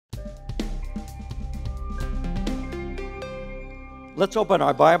Let's open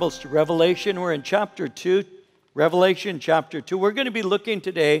our Bibles to Revelation. We're in chapter 2, Revelation chapter 2. We're going to be looking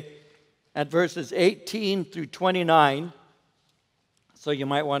today at verses 18 through 29. So you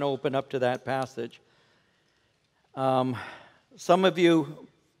might want to open up to that passage. Some of you,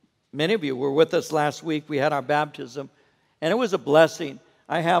 many of you were with us last week. We had our baptism, and it was a blessing.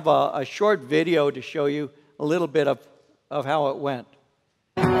 I have a short video to show you a little bit of how it went.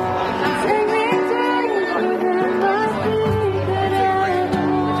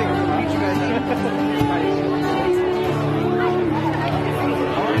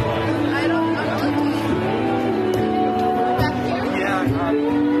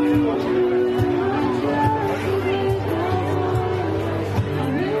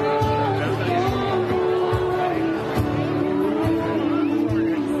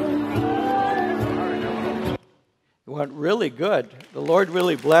 Went really good. The Lord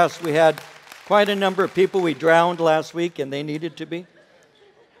really blessed. We had quite a number of people we drowned last week, and they needed to be.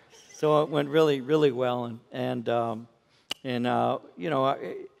 So it went really, really well. And you know,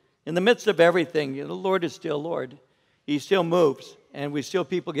 in the midst of everything, the Lord is still Lord. He still moves, and we still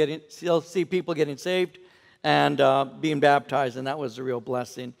see people getting saved and being baptized, and that was a real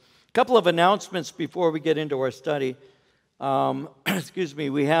blessing. A couple of announcements before we get into our study. Excuse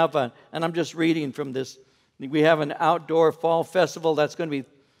me. We have, and I'm just reading from this. We have an outdoor fall festival that's going to be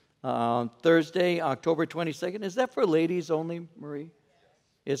Thursday, October 22nd. Is that for ladies only, Marie?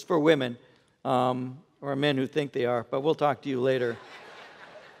 It's for women or men who think they are, but we'll talk to you later.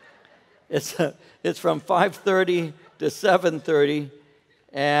 It's from 5:30 to 7:30,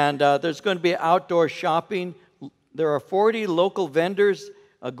 and there's going to be outdoor shopping. There are 40 local vendors,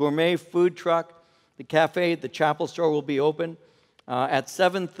 a gourmet food truck, the cafe, the chapel store will be open. At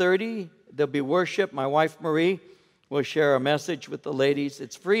 7:30, there'll be worship. My wife, Marie, will share a message with the ladies.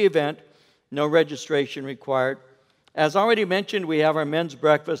 It's a free event, no registration required. As already mentioned, we have our men's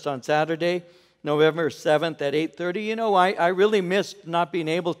breakfast on Saturday, November 7th at 8:30. You know, I really missed not being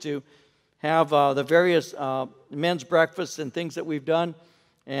able to have the various men's breakfasts and things that we've done.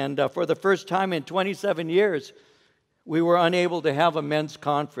 And for the first time in 27 years, we were unable to have a men's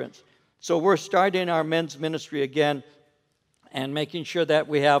conference. So we're starting our men's ministry again and making sure that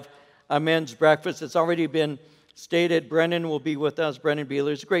we have a men's breakfast. It's already been stated. Brennan will be with us. Brennan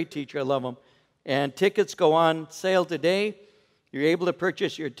Beeler is a great teacher. I love him. And tickets go on sale today. You're able to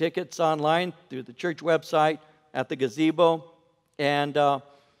purchase your tickets online through the church website at the gazebo. And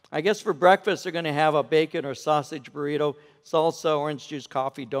I guess for breakfast, they're going to have a bacon or sausage burrito, salsa, orange juice,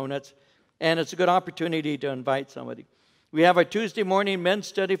 coffee, donuts. And it's a good opportunity to invite somebody. We have our Tuesday morning men's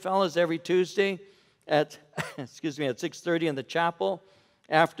study, fellas, every Tuesday at, at 6:30 in the chapel.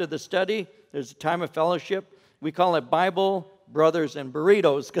 After the study, there's a time of fellowship. We call it Bible, Brothers, and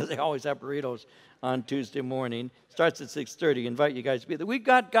Burritos because they always have burritos on Tuesday morning. Starts at 6:30. Invite you guys to be there. We've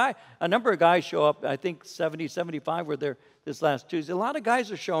got a number of guys show up. I think 70, 75 were there this last Tuesday. A lot of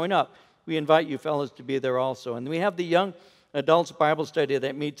guys are showing up. We invite you fellas to be there also. And we have the young adults Bible study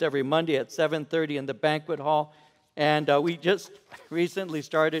that meets every Monday at 7:30 in the banquet hall. And we just recently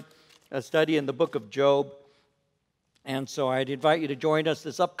started a study in the book of Job. And so I'd invite you to join us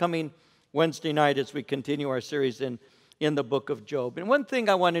this upcoming Wednesday night as we continue our series in the book of Job. And one thing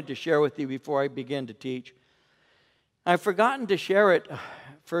I wanted to share with you before I begin to teach, I've forgotten to share it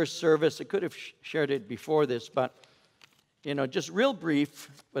first service. I could have shared it before this, but, you know, just real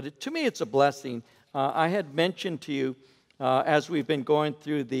brief. But to me, it's a blessing. I had mentioned to you as we've been going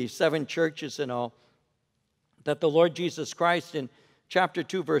through the 7 churches and all, that the Lord Jesus Christ in chapter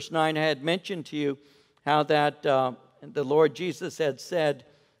 2, verse 9, I had mentioned to you how that the Lord Jesus had said,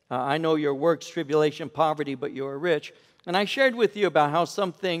 I know your works, tribulation, poverty, but you are rich. And I shared with you about how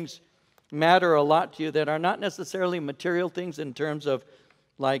some things matter a lot to you that are not necessarily material things in terms of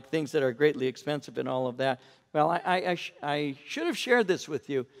like things that are greatly expensive and all of that. Well, I should have shared this with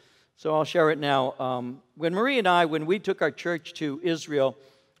you, so I'll share it now. When Marie and I, when we took our church to Israel,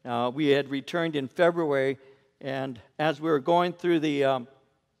 we had returned in February, and as we were going through the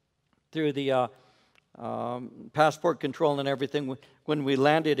passport control and everything, when we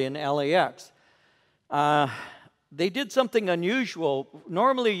landed in LAX, they did something unusual.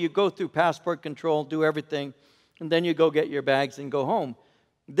 Normally, you go through passport control, do everything, and then you go get your bags and go home.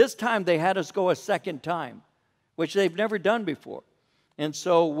 This time, they had us go a second time, which they've never done before. And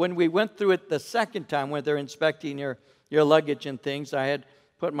so when we went through it the second time, when they're inspecting your luggage and things, I had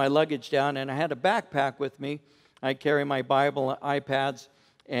put my luggage down, and I had a backpack with me. I carry my Bible, iPads,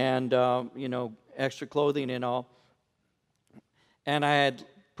 and, extra clothing and all. And I had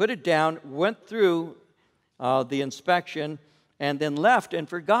put it down, went through the inspection, and then left and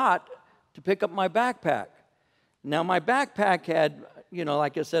forgot to pick up my backpack. Now, my backpack had,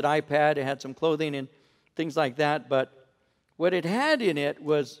 like I said, iPad. It had some clothing and things like that. But what it had in it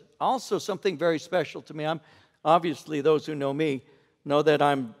was also something very special to me. Obviously, those who know me know that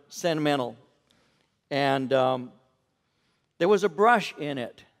I'm sentimental. And there was a brush in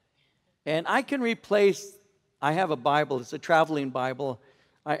it. And I have a Bible. It's a traveling Bible.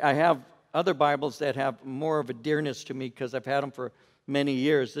 I have other Bibles that have more of a dearness to me because I've had them for many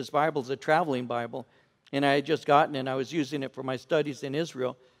years. This Bible is a traveling Bible. And I had just gotten it, and I was using it for my studies in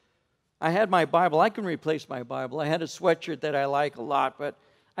Israel. I had my Bible. I can replace my Bible. I had a sweatshirt that I like a lot, but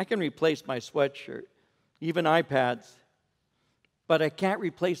I can replace my sweatshirt, even iPads. But I can't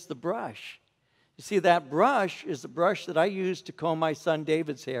replace the brush. You see, that brush is the brush that I used to comb my son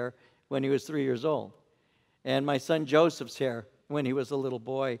David's hair when he was 3 years old, and my son Joseph's hair when he was a little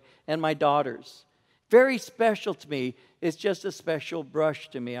boy, and my daughter's. Very special to me. It's just a special brush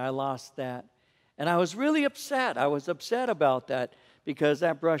to me. I lost that. And I was really upset. I was upset about that because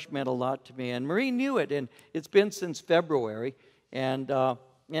that brush meant a lot to me. And Marie knew it, and it's been since February. And I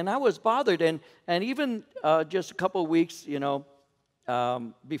was bothered. And even just a couple of weeks,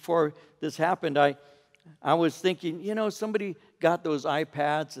 before this happened, I was thinking, somebody got those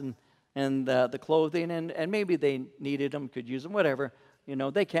iPads and the clothing, and maybe they needed them, could use them, whatever.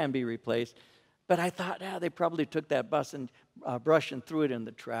 They can be replaced. But I thought, they probably took that brush and threw it in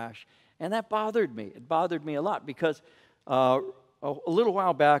the trash. And that bothered me. It bothered me a lot because a little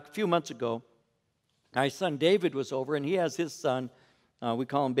while back, a few months ago, my son David was over, and he has his son. We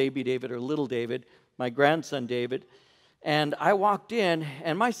call him Baby David or Little David, my grandson David. And I walked in,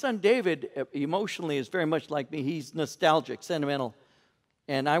 and my son David emotionally is very much like me. He's nostalgic, sentimental.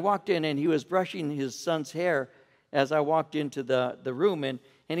 And I walked in, and he was brushing his son's hair as I walked into the room. And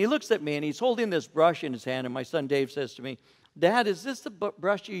he looks at me, and he's holding this brush in his hand, and my son Dave says to me, "Dad, is this the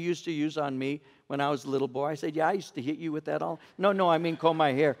brush you used to use on me when I was a little boy?" I said, "Yeah, I used to hit you with that all." No, I mean comb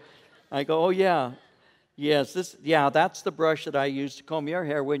my hair. I go, "Oh, yeah. Yes, that's the brush that I used to comb your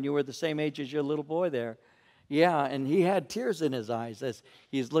hair when you were the same age as your little boy there." Yeah, and he had tears in his eyes as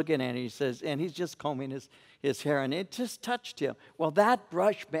he's looking at it. He says, and he's just combing his hair, and it just touched him. Well, that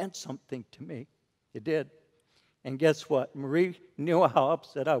brush meant something to me. It did. And guess what? Marie knew how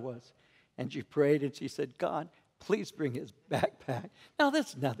upset I was. And she prayed, and she said, "God, please bring his backpack." Now,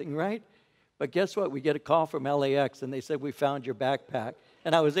 that's nothing, right? But guess what? We get a call from LAX, and they said, "We found your backpack."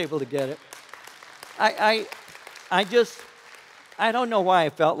 And I was able to get it. I don't know why I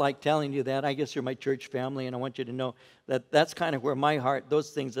felt like telling you that. I guess you're my church family, and I want you to know that that's kind of where my heart, those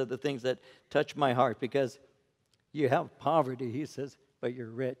things are the things that touch my heart, because you have poverty, he says, but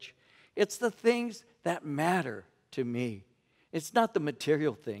you're rich. It's the things that matter to me. It's not the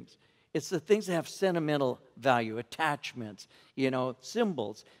material things. It's the things that have sentimental value, attachments,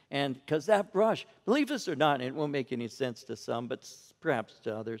 symbols. And because that brush, believe this or not, and it won't make any sense to some, but perhaps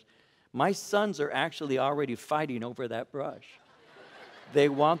to others, my sons are actually already fighting over that brush. They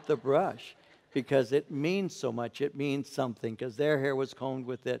want the brush because it means so much. It means something because their hair was combed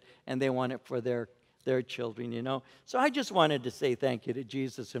with it, and they want it for their children, So I just wanted to say thank you to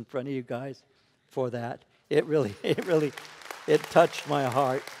Jesus in front of you guys for that. It touched my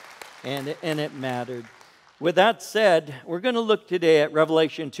heart, and it mattered. With that said, we're going to look today at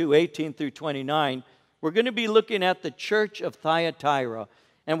Revelation 2:18 through 29. We're going to be looking at the church of Thyatira.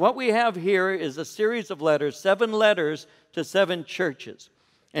 And what we have here is a series of letters, 7 letters to 7 churches.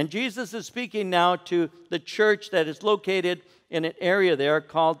 And Jesus is speaking now to the church that is located in an area there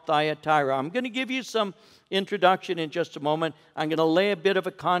called Thyatira. I'm going to give you some introduction in just a moment. I'm going to lay a bit of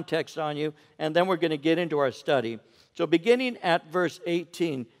a context on you, and then we're going to get into our study. So beginning at verse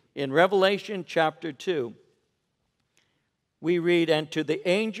 18 in Revelation chapter 2, we read, "And to the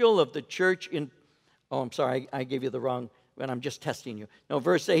angel of the church in..." Oh, I'm sorry, I gave you the wrong... and I'm just testing you. No,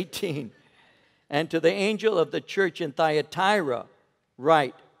 verse 18. "And to the angel of the church in Thyatira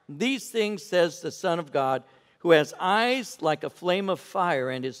write, these things says the Son of God, who has eyes like a flame of fire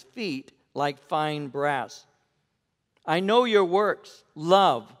and his feet like fine brass. I know your works,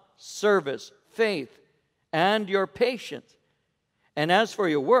 love, service, faith, and your patience. And as for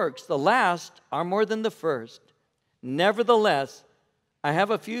your works, the last are more than the first. Nevertheless, I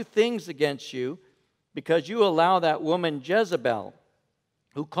have a few things against you, because you allow that woman Jezebel,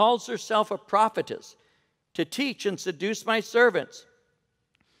 who calls herself a prophetess, to teach and seduce my servants,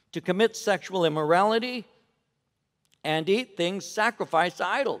 to commit sexual immorality and eat things sacrificed to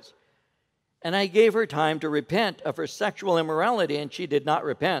idols. And I gave her time to repent of her sexual immorality, and she did not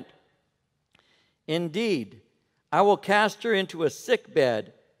repent. Indeed, I will cast her into a sick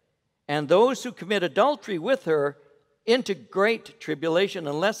bed, and those who commit adultery with her into great tribulation,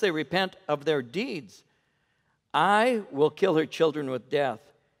 unless they repent of their deeds. I will kill her children with death,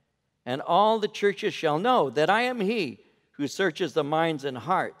 and all the churches shall know that I am he who searches the minds and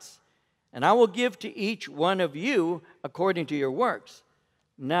hearts, and I will give to each one of you according to your works.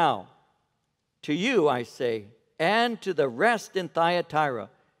 Now, to you I say, and to the rest in Thyatira,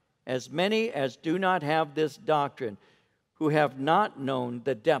 as many as do not have this doctrine, who have not known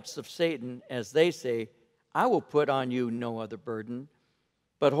the depths of Satan, as they say, I will put on you no other burden,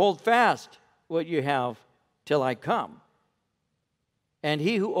 but hold fast what you have till I come. And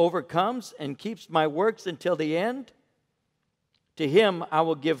he who overcomes and keeps my works until the end, to him I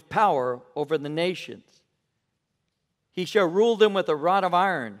will give power over the nations. He shall rule them with a rod of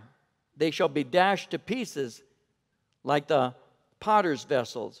iron. They shall be dashed to pieces like the potter's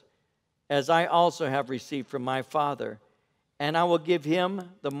vessels, as I also have received from my Father. And I will give him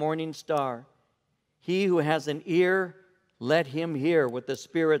the morning star. He who has an ear, let him hear what the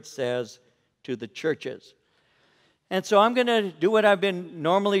Spirit says to the churches. And so I'm going to do what I've been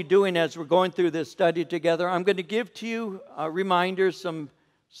normally doing as we're going through this study together. I'm going to give to you reminders,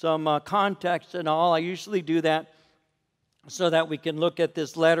 some context and all. I usually do that so that we can look at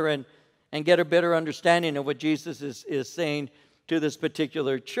this letter and get a better understanding of what Jesus is saying to this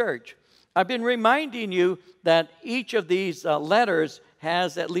particular church. I've been reminding you that each of these letters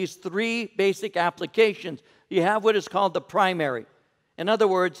has at least three basic applications. You have what is called the primary. In other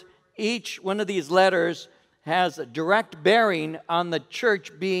words, each one of these letters has a direct bearing on the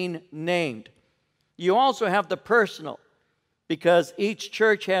church being named. You also have the personal, because each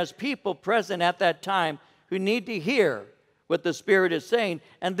church has people present at that time who need to hear what the Spirit is saying.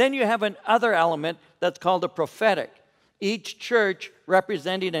 And then you have another element that's called the prophetic. Each church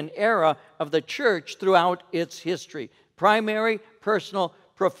representing an era of the church throughout its history. Primary, personal,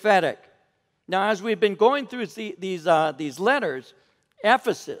 prophetic. Now, as we've been going through these letters,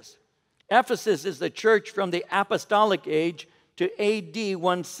 Ephesus is the church from the apostolic age to AD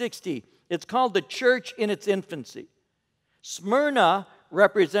 160. It's called the church in its infancy. Smyrna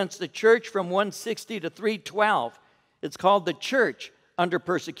represents the church from 160 to 312. It's called the church under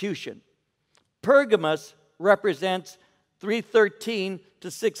persecution. Pergamos represents 313 to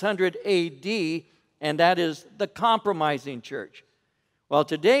 600 AD, and that is the compromising church. Well,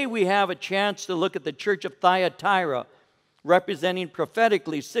 today we have a chance to look at the church of Thyatira, representing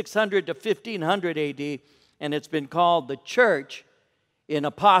prophetically 600 to 1500 AD, and it's been called the church in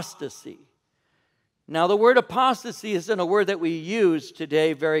apostasy. Now, the word apostasy isn't a word that we use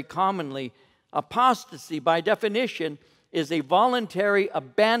today very commonly. Apostasy, by definition, is a voluntary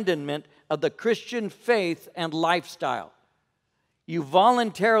abandonment of the Christian faith and lifestyle. You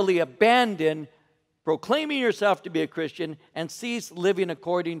voluntarily abandon proclaiming yourself to be a Christian and cease living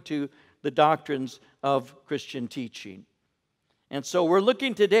according to the doctrines of Christian teaching. And so we're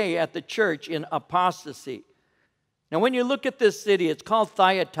looking today at the church in apostasy. Now, when you look at this city, it's called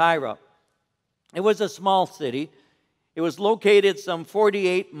Thyatira. It was a small city. It was located some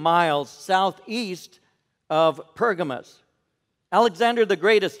 48 miles southeast of Pergamos. Alexander the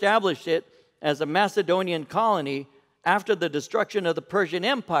Great established it as a Macedonian colony after the destruction of the Persian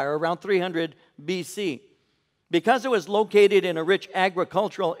Empire around 300 BC. Because it was located in a rich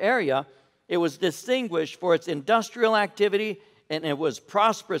agricultural area, it was distinguished for its industrial activity, and it was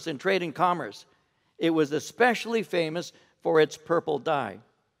prosperous in trade and commerce. It was especially famous for its purple dye.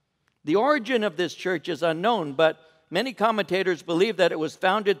 The origin of this church is unknown, but many commentators believe that it was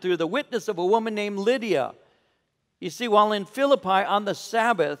founded through the witness of a woman named Lydia. You see, while in Philippi on the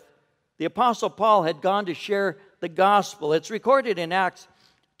Sabbath, the Apostle Paul had gone to share the gospel. It's recorded in Acts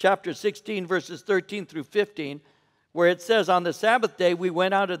chapter 16, verses 13 through 15, where it says, on the Sabbath day we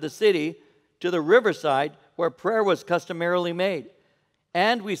went out of the city to the riverside where prayer was customarily made.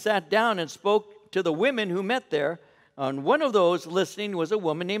 And we sat down and spoke to the women who met there. And one of those listening was a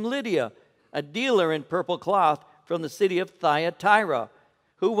woman named Lydia, a dealer in purple cloth from the city of Thyatira,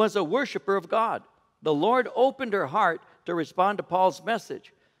 who was a worshiper of God. The Lord opened her heart to respond to Paul's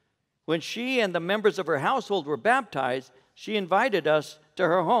message. When she and the members of her household were baptized, she invited us to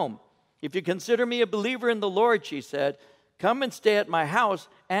her home. If you consider me a believer in the Lord, she said, come and stay at my house,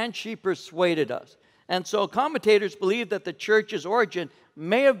 and she persuaded us. And so commentators believe that the church's origin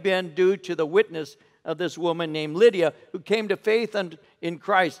may have been due to the witness of this woman named Lydia, who came to faith in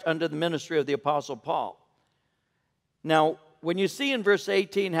Christ under the ministry of the Apostle Paul. Now, when you see in verse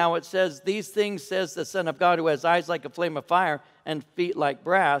 18 how it says, these things says the Son of God, who has eyes like a flame of fire and feet like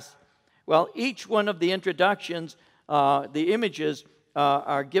brass, well, each one of the introductions, the images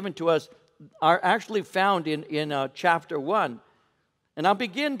are given to us, are actually found in chapter 1. And I'll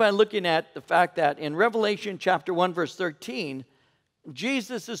begin by looking at the fact that in Revelation chapter 1, verse 13,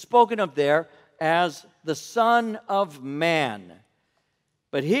 Jesus is spoken of there as the Son of Man.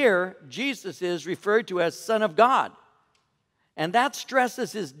 But here, Jesus is referred to as Son of God. And that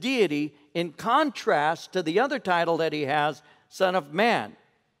stresses his deity in contrast to the other title that he has, Son of Man.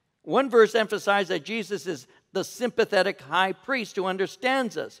 One verse emphasizes that Jesus is the sympathetic high priest who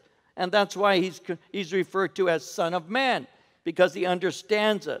understands us. And that's why he's referred to as Son of Man, because he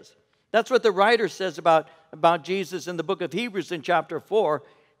understands us. That's what the writer says about Jesus in the book of Hebrews in chapter 4,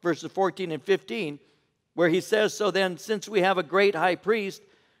 verses 14 and 15, where he says, "So then, since we have a great high priest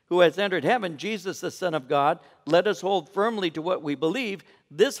who has entered heaven, Jesus the Son of God, let us hold firmly to what we believe.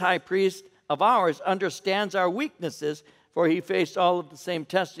 This high priest of ours understands our weaknesses, for he faced all of the same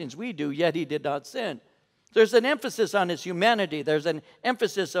testings we do, yet he did not sin." There's an emphasis on his humanity. There's an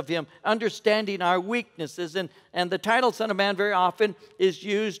emphasis of him understanding our weaknesses. And the title Son of Man very often is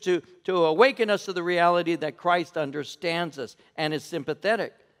used to awaken us to the reality that Christ understands us and is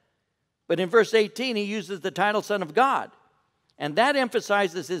sympathetic. But in verse 18, he uses the title Son of God. And that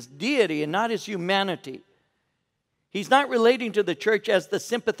emphasizes his deity and not his humanity. He's not relating to the church as the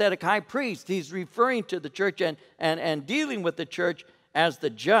sympathetic high priest. He's referring to the church and dealing with the church as the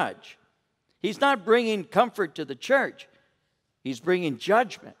judge. He's not bringing comfort to the church. He's bringing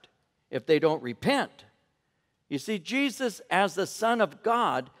judgment if they don't repent. You see, Jesus as the Son of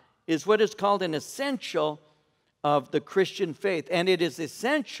God is what is called an essential of the Christian faith. And it is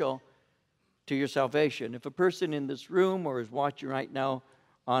essential to your salvation. If a person in this room or is watching right now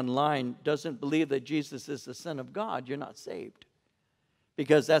online doesn't believe that Jesus is the Son of God, you're not saved.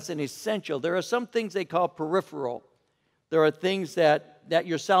 Because that's an essential. There are some things they call peripheral. There are things that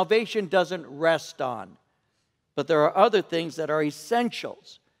your salvation doesn't rest on. But there are other things that are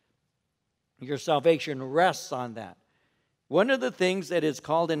essentials. Your salvation rests on that. One of the things that is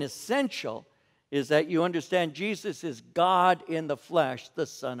called an essential is that you understand Jesus is God in the flesh, the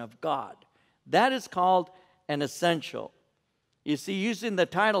Son of God. That is called an essential. You see, using the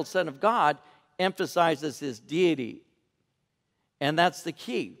title Son of God emphasizes his deity. And that's the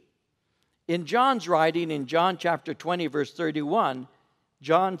key. In John's writing, in John chapter 20, verse 31,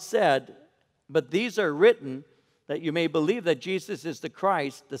 John said, "But these are written that you may believe that Jesus is the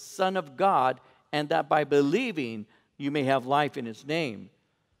Christ, the Son of God, and that by believing you may have life in his name."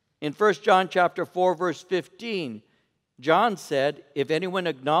 In 1 John chapter 4, verse 15, John said, "If anyone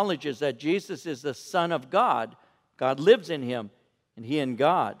acknowledges that Jesus is the Son of God, God lives in him, and he in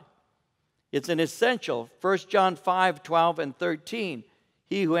God." It's an essential. 1 John 5, 12, and 13.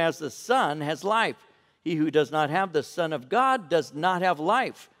 "He who has the Son has life. He who does not have the Son of God does not have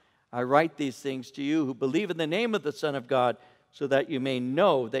life. I write these things to you who believe in the name of the Son of God, so that you may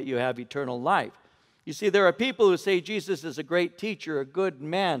know that you have eternal life." You see, there are people who say Jesus is a great teacher, a good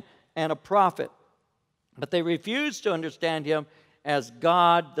man, and a prophet. But they refuse to understand him as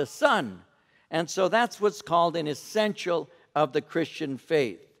God the Son. And so that's what's called an essential of the Christian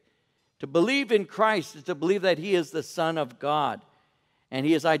faith. To believe in Christ is to believe that he is the Son of God. And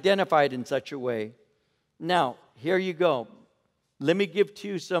he is identified in such a way. Now, here you go. Let me give to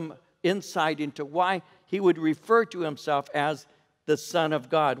you some insight into why he would refer to himself as the Son of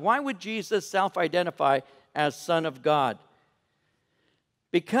God. Why would Jesus self-identify as Son of God?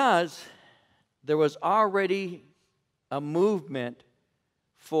 Because there was already a movement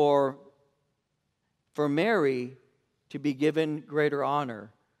for Mary to be given greater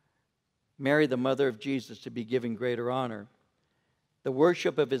honor. Mary, the mother of Jesus, to be given greater honor. The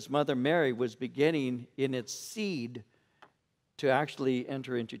worship of his mother Mary was beginning in its seed to actually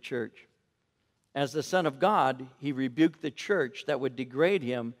enter into church. As the Son of God, he rebuked the church that would degrade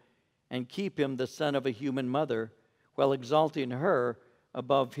him and keep him the son of a human mother, while exalting her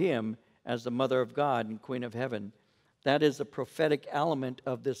above him as the mother of God and queen of heaven. That is a prophetic element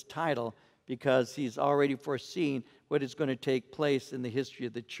of this title, because he's already foreseen what is going to take place in the history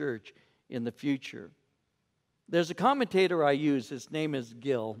of the church in the future. There's a commentator I use, his name is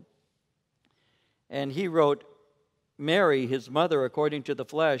Gill, and he wrote, "Mary, his mother, according to the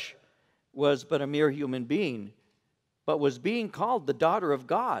flesh, was but a mere human being, but was being called the daughter of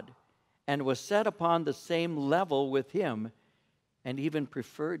God, and was set upon the same level with him, and even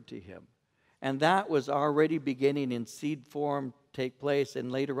preferred to him." And that was already beginning in seed form take place,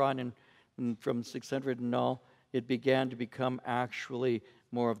 and later on from 600 and all, it began to become actually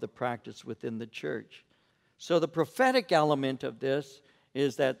more of the practice within the church. So the prophetic element of this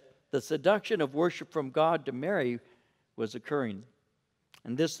is that the seduction of worship from God to Mary was occurring.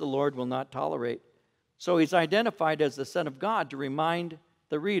 And this the Lord will not tolerate. So he's identified as the Son of God to remind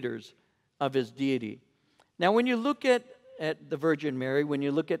the readers of his deity. Now when you look at the Virgin Mary, when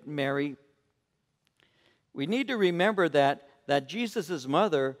you look at Mary, we need to remember that Jesus'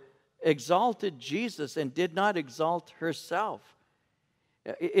 mother exalted Jesus and did not exalt herself.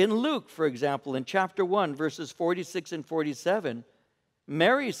 In Luke, for example, in chapter 1, verses 46 and 47,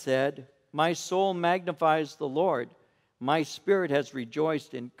 Mary said, "My soul magnifies the Lord. My spirit has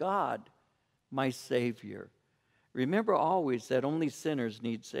rejoiced in God, my Savior." Remember always that only sinners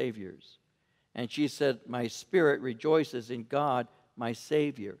need Saviors. And she said, "My spirit rejoices in God, my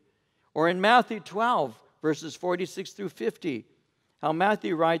Savior." Or in Matthew 12, verses 46 through 50, how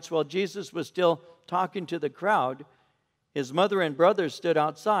Matthew writes, while Jesus was still talking to the crowd, his mother and brothers stood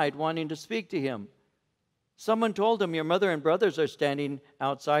outside wanting to speak to him. Someone told him, "Your mother and brothers are standing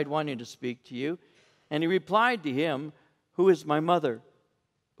outside wanting to speak to you." And he replied to him, "Who is my mother?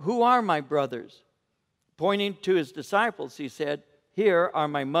 Who are my brothers?" Pointing to his disciples, he said, "Here are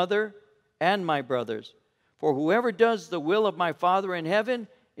my mother and my brothers. For whoever does the will of my Father in heaven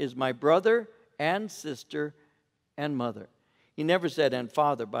is my brother and sister and mother." He never said "and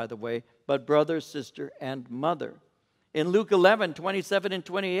father," by the way, but brother, sister, and mother. In Luke 11, 27 and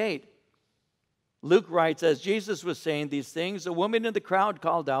 28, Luke writes, as Jesus was saying these things, a woman in the crowd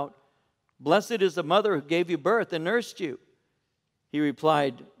called out, "Blessed is the mother who gave you birth and nursed you." He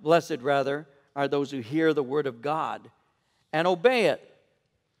replied, "Blessed, rather, are those who hear the word of God and obey it."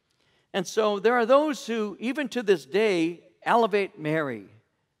 And so there are those who, even to this day, elevate Mary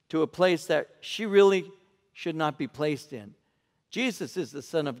to a place that she really should not be placed in. Jesus is the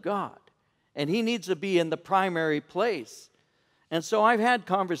Son of God, and he needs to be in the primary place. And so I've had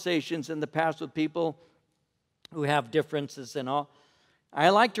conversations in the past with people who have differences and all. I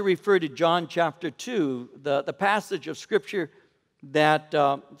like to refer to John chapter 2, the passage of Scripture that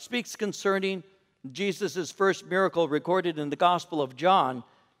speaks concerning Jesus' first miracle recorded in the Gospel of John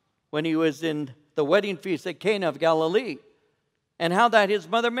when he was in the wedding feast at Cana of Galilee, and how that his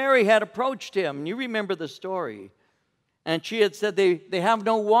mother Mary had approached him. And you remember the story. And she had said, they have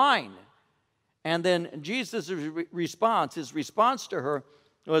no wine. And then Jesus' response, his response to her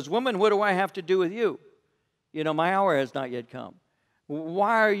was, "Woman, what do I have to do with you? You know, my hour has not yet come.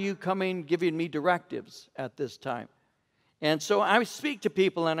 Why are you coming giving me directives at this time?" And so I speak to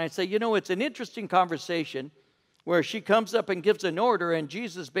people and I say, you know, it's an interesting conversation where she comes up and gives an order, and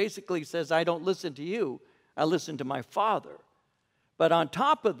Jesus basically says, "I don't listen to you, I listen to my Father." But on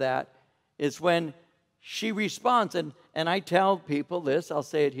top of that is when she responds, and I tell people this, I'll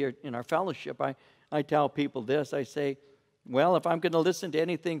say it here in our fellowship, I tell people this, I say, well, if I'm going to listen to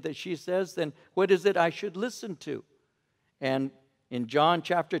anything that she says, then what is it I should listen to? And in John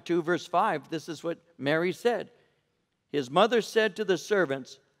chapter 2, verse 5, this is what Mary said. His mother said to the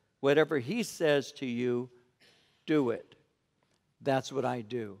servants, "Whatever he says to you, do it." That's what I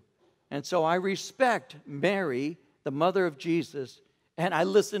do. And so I respect Mary, the mother of Jesus, and I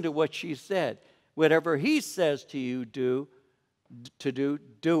listen to what she said. Whatever he says to you do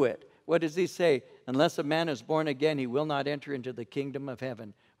it. What does he say? Unless a man is born again, he will not enter into the kingdom of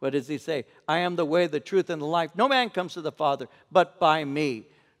heaven. What does he say? I am the way, the truth, and the life. No man comes to the Father but by me.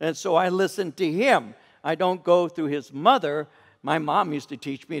 And so I listen to him. I don't go through his mother. My mom used to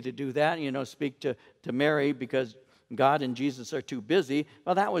teach me to do that, speak to Mary because God and Jesus are too busy.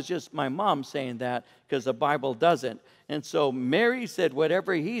 Well, that was just my mom saying that because the Bible doesn't. And so Mary said,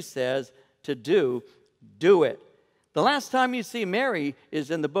 whatever he says to do, do it. The last time you see Mary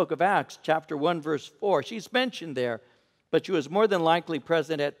is in the book of Acts, chapter 1, verse 4. She's mentioned there, but she was more than likely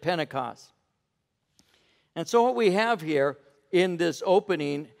present at Pentecost. And so what we have here in this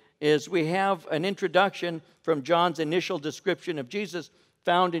opening is we have an introduction from John's initial description of Jesus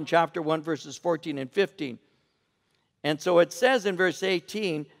found in chapter 1, verses 14 and 15. And so it says in verse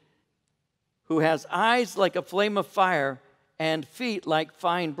 18, who has eyes like a flame of fire and feet like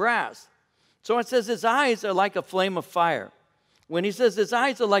fine brass. So it says his eyes are like a flame of fire. When he says his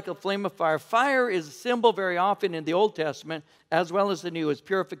eyes are like a flame of fire, fire is a symbol very often in the Old Testament as well as the New as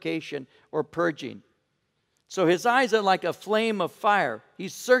purification or purging. So his eyes are like a flame of fire.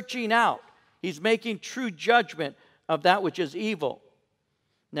 He's searching out. He's making true judgment of that which is evil.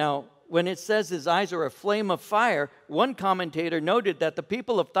 Now, when it says his eyes are a flame of fire, one commentator noted that the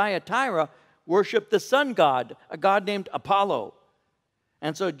people of Thyatira worshiped the sun god, a god named Apollo.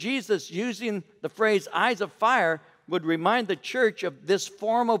 And so Jesus, using the phrase eyes of fire, would remind the church of this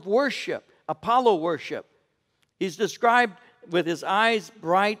form of worship, Apollo worship. He's described with his eyes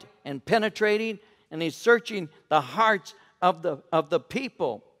bright and penetrating, and he's searching the hearts of the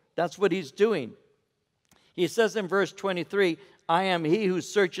people. That's what he's doing. He says in verse 23, I am he who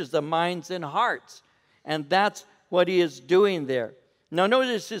searches the minds and hearts. And that's what he is doing there. Now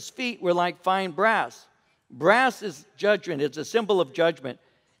notice his feet were like fine brass. Brass is judgment. It's a symbol of judgment.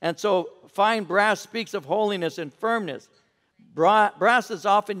 And so fine brass speaks of holiness and firmness. Brass is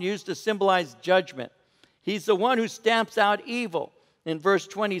often used to symbolize judgment. He's the one who stamps out evil. In verse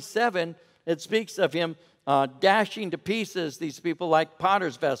 27, it speaks of him dashing to pieces these people like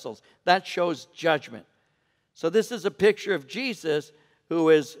potter's vessels. That shows judgment. So this is a picture of Jesus, who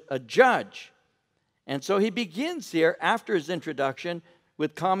is a judge. And so he begins here, after his introduction,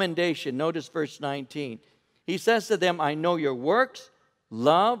 with commendation. Notice verse 19. He says to them, I know your works,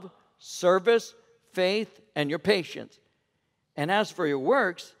 love, service, faith, and your patience. And as for your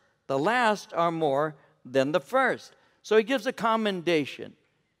works, the last are more than the first. So he gives a commendation.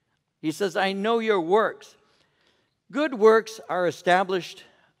 He says, I know your works. Good works are established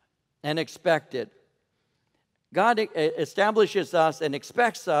and expected. God establishes us and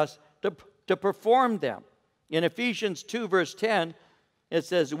expects us to perform them. In Ephesians 2, verse 10, it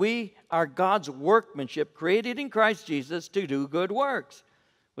says, we are God's workmanship, created in Christ Jesus to do good works,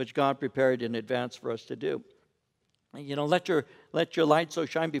 which God prepared in advance for us to do. You know, let your light so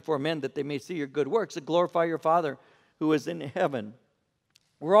shine before men that they may see your good works and glorify your Father who is in heaven.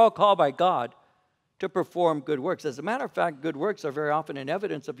 We're all called by God to perform good works. As a matter of fact, good works are very often an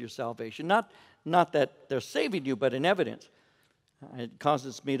evidence of your salvation. Not that they're saving you, but an evidence. It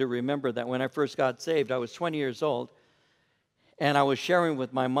causes me to remember that when I first got saved, I was 20 years old, and I was sharing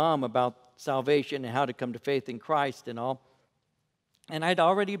with my mom about salvation and how to come to faith in Christ and all. And I'd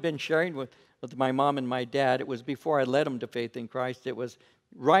already been sharing with my mom and my dad. It was before I led them to faith in Christ. It was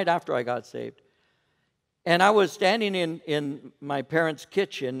right after I got saved. And I was standing in my parents'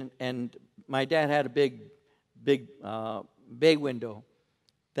 kitchen, and my dad had a big bay window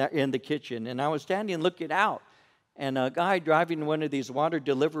in the kitchen. And I was standing looking out, and a guy driving one of these water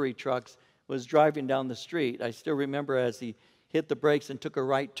delivery trucks was driving down the street. I still remember as he hit the brakes and took a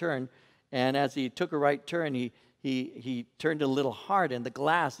right turn. And as he took a right turn, he turned a little hard, and the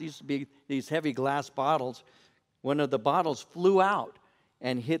glass, used to be these heavy glass bottles, one of the bottles flew out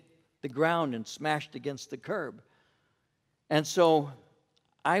and hit the ground and smashed against the curb. And so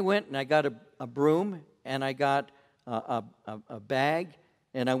I went and I got a broom, and I got a bag,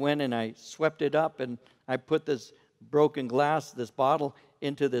 and I went and I swept it up, and I put this broken glass, this bottle,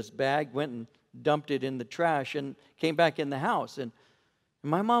 into this bag, went and dumped it in the trash, and came back in the house. And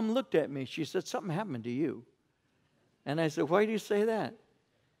my mom looked at me. She said, something happened to you. And I said, why do you say that?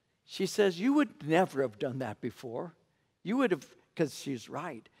 She says, you would never have done that before. You would have, because she's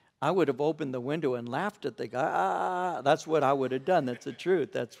right. I would have opened the window and laughed at the guy. That's what I would have done. That's the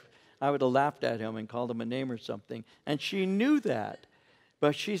truth. I would have laughed at him and called him a name or something. And she knew that.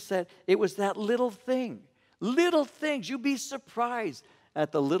 But she said, it was that little thing. Little things. You'd be surprised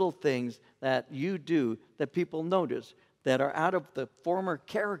at the little things that you do that people notice that are out of the former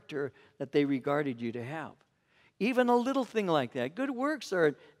character that they regarded you to have. Even a little thing like that. Good works are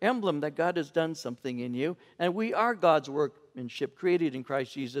an emblem that God has done something in you, and we are God's workmanship, created in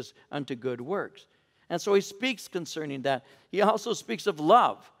Christ Jesus unto good works. And so he speaks concerning that. He also speaks of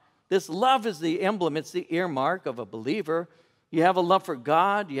love. This love is the emblem, it's the earmark of a believer. You have a love for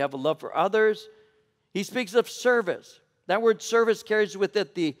God, you have a love for others. He speaks of service. That word service carries with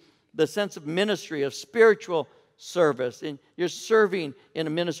it the sense of ministry, of spiritual service. And you're serving in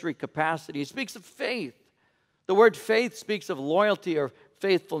a ministry capacity. He speaks of faith. The word faith speaks of loyalty or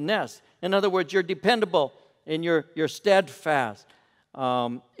faithfulness. In other words, you're dependable and you're steadfast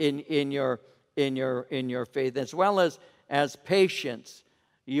in your faith, as well as patience.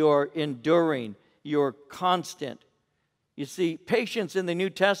 You're enduring. You're constant. You see, patience in the New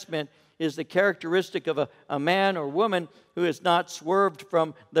Testament is the characteristic of a man or woman who has not swerved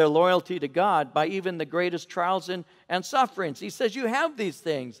from their loyalty to God by even the greatest trials and sufferings. He says you have these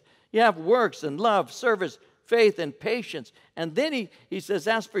things. You have works and love, service, faith, and patience. And then he says,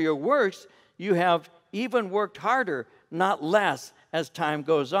 as for your works, you have even worked harder, not less, as time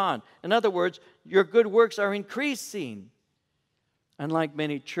goes on. In other words, your good works are increasing. Unlike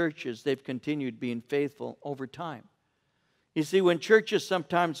many churches, they've continued being faithful over time. You see, when churches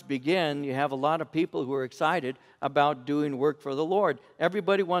sometimes begin, you have a lot of people who are excited about doing work for the Lord.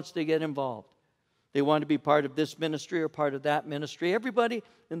 Everybody wants to get involved. They want to be part of this ministry or part of that ministry. Everybody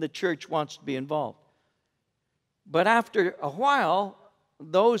in the church wants to be involved. But after a while,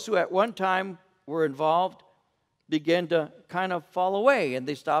 those who at one time were involved begin to kind of fall away, and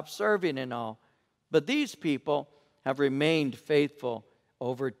they stop serving and all. But these people have remained faithful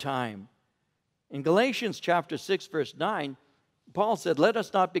over time. In Galatians chapter 6, verse 9, Paul said, let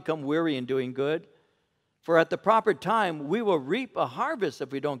us not become weary in doing good, for at the proper time we will reap a harvest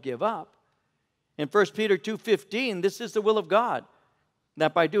if we don't give up. In 1 Peter 2:15, this is the will of God,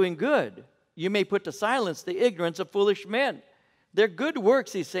 that by doing good you may put to silence the ignorance of foolish men. Their good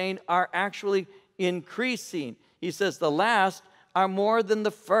works, he's saying, are actually increasing. He says, the last are more than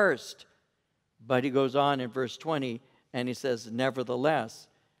the first. But he goes on in verse 20, and he says, nevertheless,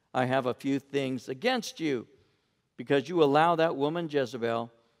 I have a few things against you, because you allow that woman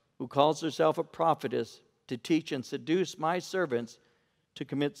Jezebel, who calls herself a prophetess, to teach and seduce my servants to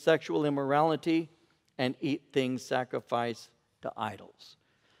commit sexual immorality and eat things sacrificed to idols.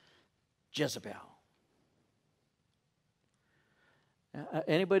 Jezebel.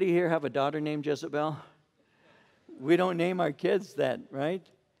 Anybody here have a daughter named Jezebel? We don't name our kids that, right?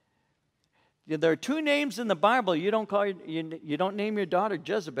 There are two names in the Bible. You don't name your daughter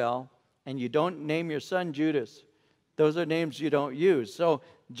Jezebel, and you don't name your son Judas. Those are names you don't use. So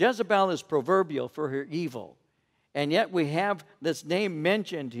Jezebel is proverbial for her evil. And yet we have this name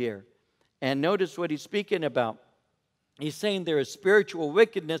mentioned here. And notice what he's speaking about. He's saying there is spiritual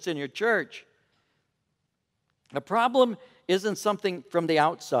wickedness in your church. The problem isn't something from the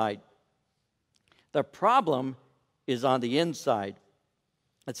outside. The problem is on the inside.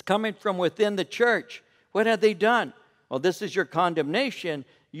 It's coming from within the church. What have they done? Well, this is your condemnation.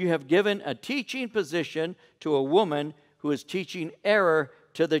 You have given a teaching position to a woman who is teaching error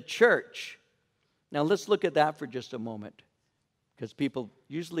to the church. Now, let's look at that for just a moment, because people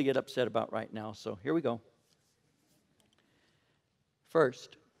usually get upset about right now. So here we go.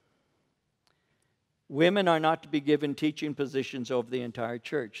 First, women are not to be given teaching positions over the entire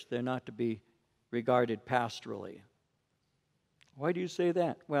church. They're not to be regarded pastorally. Why do you say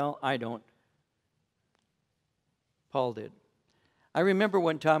that? Well, I don't. Paul did. I remember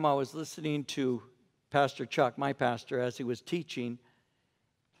one time I was listening to Pastor Chuck, my pastor, as he was teaching,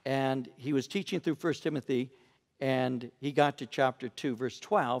 and he was teaching through 1 Timothy, and he got to chapter 2, verse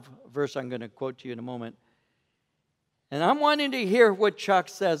 12, a verse I'm going to quote to you in a moment. And I'm wanting to hear what Chuck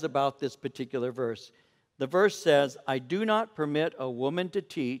says about this particular verse. The verse says, I do not permit a woman to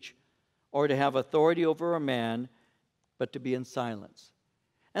teach or to have authority over a man, but to be in silence.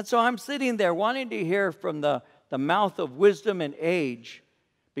 And so I'm sitting there wanting to hear from the mouth of wisdom and age,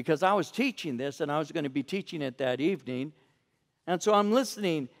 because I was teaching this, and I was going to be teaching it that evening. And so I'm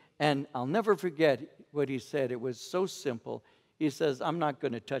listening, and I'll never forget what he said. It was so simple. He says, I'm not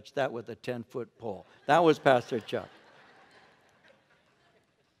going to touch that with a 10-foot pole. That was Pastor Chuck.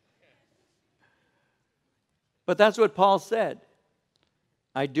 But that's what Paul said.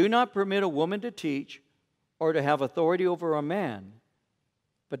 I do not permit a woman to teach or to have authority over a man,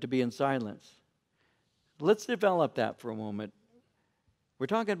 but to be in silence. Let's develop that for a moment. We're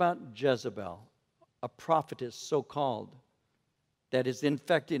talking about Jezebel, a prophetess so-called, that is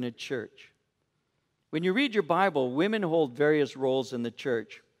infecting a church. When you read your Bible, women hold various roles in the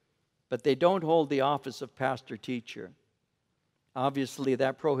church, but they don't hold the office of pastor-teacher. Obviously,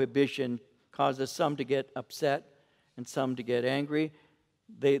 that prohibition causes some to get upset and some to get angry.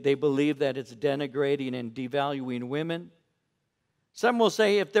 They believe that it's denigrating and devaluing women. Some will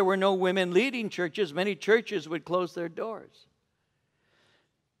say if there were no women leading churches, many churches would close their doors.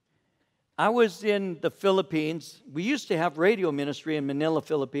 I was in the Philippines. We used to have radio ministry in Manila,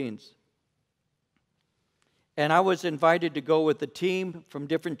 Philippines. And I was invited to go with a team from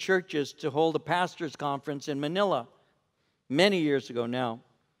different churches to hold a pastor's conference in Manila many years ago now.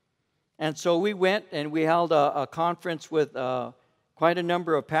 And so we went and we held a conference with quite a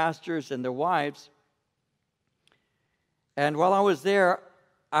number of pastors and their wives. And while I was there,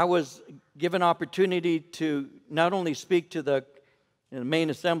 I was given opportunity to not only speak to the main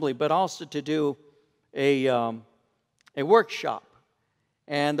assembly, but also to do a workshop.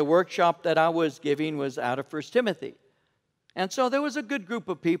 And the workshop that I was giving was out of 1 Timothy. And so there was a good group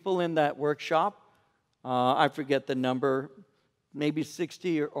of people in that workshop. I forget the number, maybe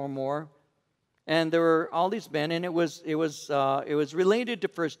 60 or more. And there were all these men, and it was related to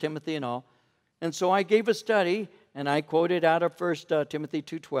 1 Timothy and all. And so I gave a study, and I quoted out of 1 Timothy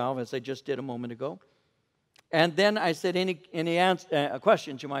 2:12, as I just did a moment ago. And then I said, any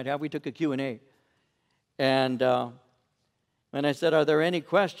questions you might have? We took a Q&A. And when I said, are there any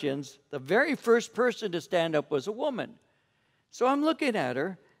questions? The very first person to stand up was a woman. So I'm looking at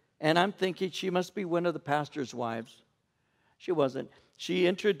her, and I'm thinking she must be one of the pastor's wives. She wasn't. She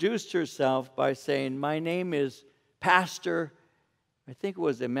introduced herself by saying, my name is Pastor, I think it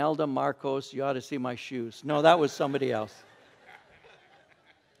was Imelda Marcos. You ought to see my shoes. No, that was somebody else.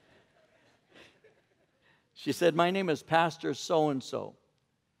 She said, my name is Pastor so-and-so.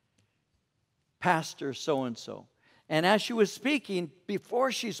 Pastor so-and-so. And as she was speaking,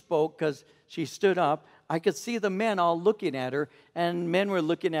 before she spoke, because she stood up, I could see the men all looking at her, and men were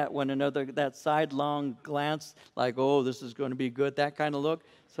looking at one another, that sidelong glance, like, oh, this is going to be good, that kind of look.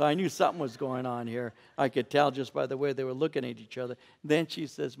 So I knew something was going on here. I could tell just by the way they were looking at each other. Then she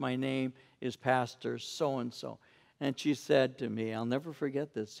says, my name is Pastor so-and-so. And she said to me, I'll never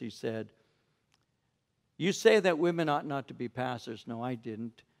forget this. She said, you say that women ought not to be pastors. No, I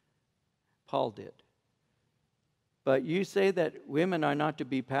didn't. Paul did. But you say that women are not to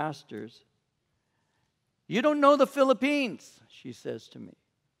be pastors. You don't know the Philippines, she says to me.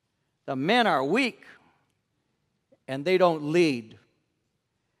 The men are weak, and they don't lead.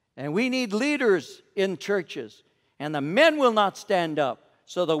 And we need leaders in churches. And the men will not stand up,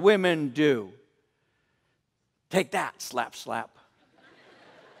 so the women do. Take that, slap, slap.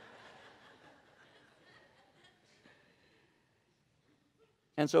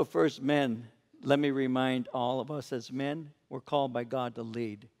 And so first, men, let me remind all of us as men, we're called by God to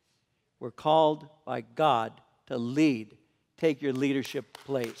lead. We're called by God to lead. Take your leadership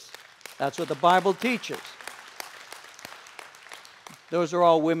place. That's what the Bible teaches. Those are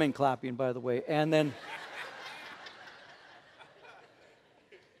all women clapping, by the way. And then,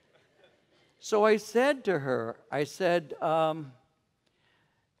 so I said to her,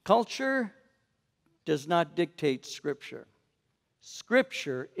 culture does not dictate Scripture.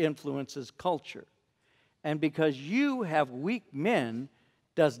 Scripture influences culture. And because you have weak men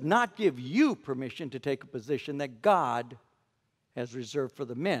does not give you permission to take a position that God has reserved for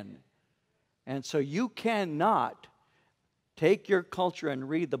the men. And so you cannot take your culture and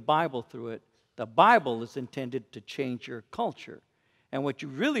read the Bible through it. The Bible is intended to change your culture. And what you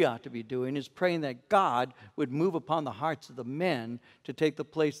really ought to be doing is praying that God would move upon the hearts of the men to take the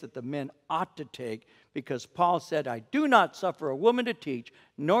place that the men ought to take. Because Paul said, I do not suffer a woman to teach,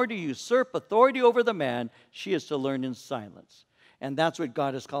 nor to usurp authority over the man. She is to learn in silence. And that's what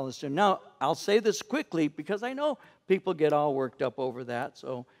God has called us to. Now, I'll say this quickly because I know people get all worked up over that.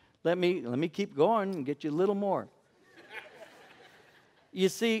 So let me keep going and get you a little more. You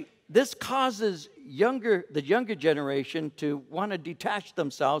see, this causes the younger generation to want to detach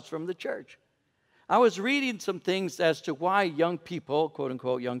themselves from the church. I was reading some things as to why young people, quote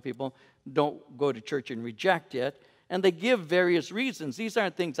unquote young people, don't go to church and reject it. And they give various reasons. These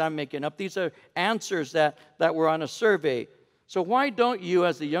aren't things I'm making up. These are answers that were on a survey. So why don't you,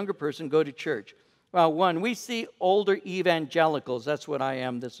 as a younger person, go to church? Well, one, we see older evangelicals. That's what I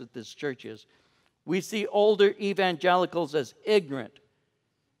am. That's what this church is. We see older evangelicals as ignorant.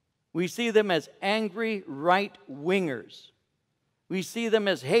 We see them as angry right-wingers. We see them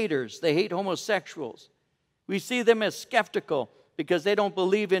as haters. They hate homosexuals. We see them as skeptical because they don't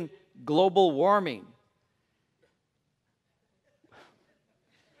believe in global warming.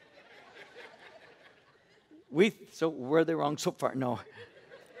 So were they wrong so far? No.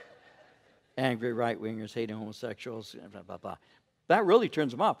 Angry right-wingers, hating homosexuals, blah, blah, blah. That really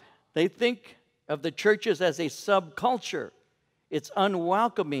turns them off. They think of the churches as a subculture. It's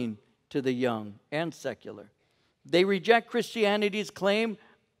unwelcoming to the young and secular. They reject Christianity's claim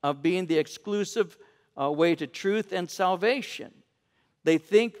of being the exclusive way to truth and salvation. They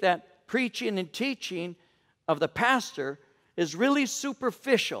think that preaching and teaching of the pastor is really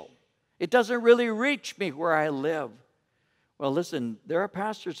superficial. It doesn't really reach me where I live. Well, listen, there are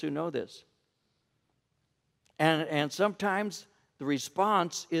pastors who know this. And sometimes the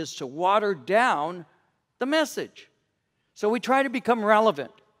response is to water down the message. So we try to become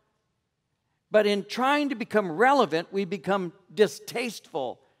relevant. But in trying to become relevant, we become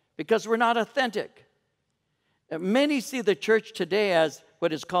distasteful because we're not authentic. Many see the church today as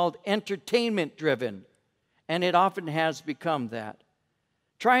what is called entertainment-driven, and it often has become that.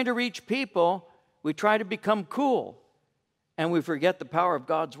 Trying to reach people, we try to become cool, and we forget the power of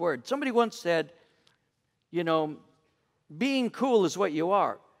God's Word. Somebody once said, being cool is what you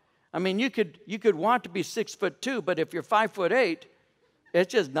are. I mean, you could want to be 6'2", but if you're 5'8",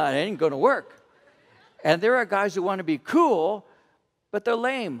 it's just not, it ain't going to work. And there are guys who want to be cool, but they're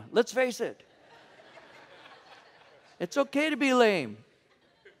lame. Let's face it. It's okay to be lame.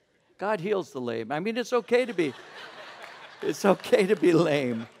 God heals the lame. I mean, it's okay to be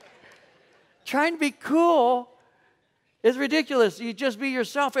lame. Trying to be cool is ridiculous. You just be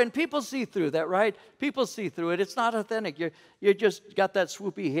yourself, and people see through that, right? People see through it. It's not authentic. You just got that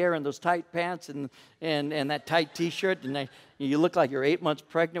swoopy hair and those tight pants and that tight T-shirt, and you look like you're 8 months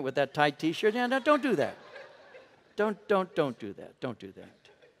pregnant with that tight T-shirt. Yeah, no, don't do that. Don't do that. Don't do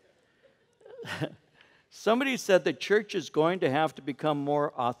that. Somebody said the church is going to have to become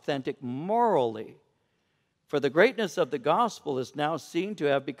more authentic morally, for the greatness of the gospel is now seen to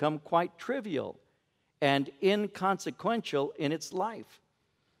have become quite trivial and inconsequential in its life.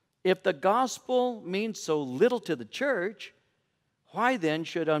 If the gospel means so little to the church, why then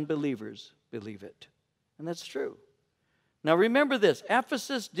should unbelievers believe it? And that's true. Now remember this,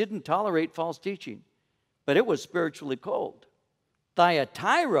 Ephesus didn't tolerate false teaching, but it was spiritually cold.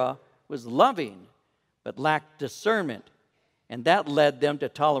 Thyatira was loving, but lacked discernment, and that led them to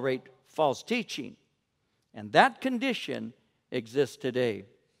tolerate false teaching. And that condition exists today.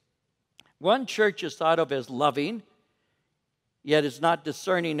 One church is thought of as loving, yet is not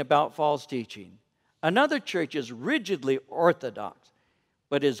discerning about false teaching. Another church is rigidly orthodox,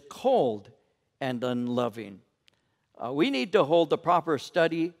 but is cold and unloving. We need to hold the proper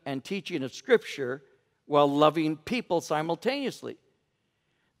study and teaching of Scripture while loving people simultaneously.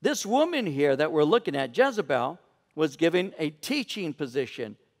 This woman here that we're looking at, Jezebel, was given a teaching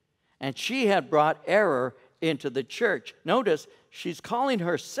position, and she had brought error into the church. Notice, she's calling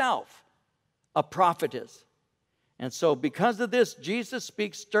herself a prophetess. And so because of this, Jesus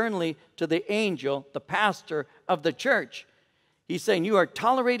speaks sternly to the angel, the pastor of the church. He's saying, you are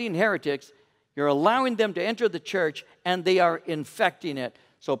tolerating heretics, you're allowing them to enter the church, and they are infecting it.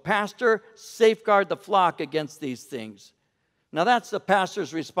 So pastor, safeguard the flock against these things. Now that's the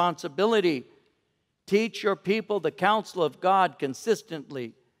pastor's responsibility. Teach your people the counsel of God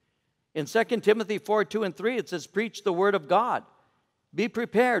consistently. In 2 Timothy 4:2-3, it says, preach the word of God. Be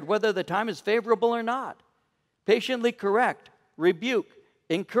prepared whether the time is favorable or not. Patiently correct, rebuke,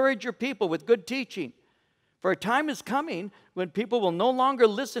 encourage your people with good teaching. For a time is coming when people will no longer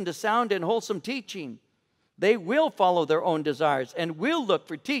listen to sound and wholesome teaching. They will follow their own desires and will look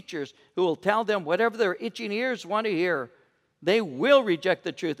for teachers who will tell them whatever their itching ears want to hear. They will reject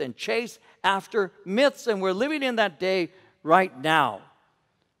the truth and chase after myths. And we're living in that day right now,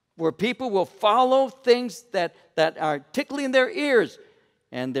 where people will follow things that are tickling their ears,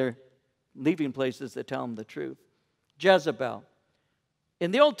 and they're leaving places that tell them the truth. Jezebel.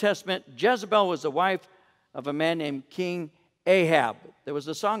 In the Old Testament, Jezebel was the wife of a man named King Ahab. There was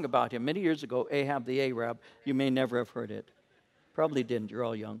a song about him many years ago, Ahab the Arab. You may never have heard it. Probably didn't, you're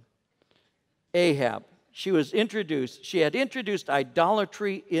all young. Ahab. She had introduced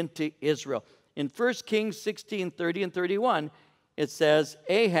idolatry into Israel. In 1 Kings 16:30-31, it says,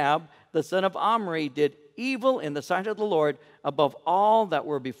 Ahab, the son of Omri, did evil in the sight of the Lord above all that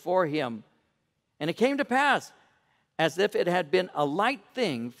were before him. And it came to pass, as if it had been a light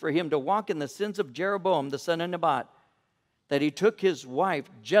thing for him to walk in the sins of Jeroboam, the son of Nebat, that he took his wife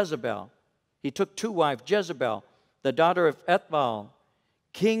Jezebel. He took two wives, Jezebel, the daughter of Ethbaal,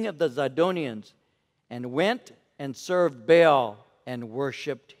 king of the Zidonians, and went and served Baal and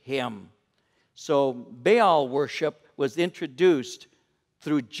worshiped him. So Baal worship was introduced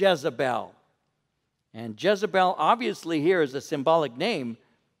through Jezebel. And Jezebel obviously here is a symbolic name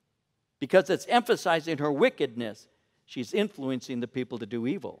because it's emphasizing her wickedness. She's influencing the people to do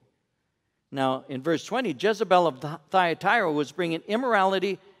evil. Now, in verse 20, Jezebel of Thyatira was bringing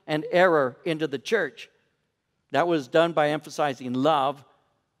immorality and error into the church. That was done by emphasizing love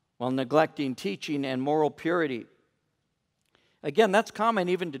while neglecting teaching and moral purity. Again, that's common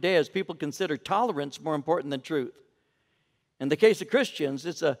even today as people consider tolerance more important than truth. In the case of Christians,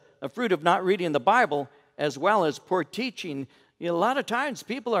 it's a fruit of not reading the Bible as well as poor teaching. You know, a lot of times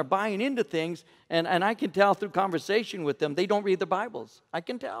people are buying into things, and I can tell through conversation with them, they don't read the Bibles. I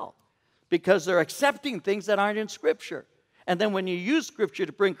can tell. Because they're accepting things that aren't in Scripture. And then when you use Scripture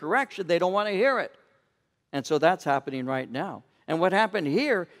to bring correction, they don't want to hear it. And so that's happening right now. And what happened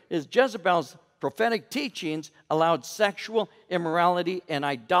here is Jezebel's prophetic teachings allowed sexual immorality and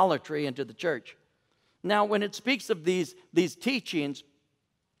idolatry into the church. Now, when it speaks of these teachings,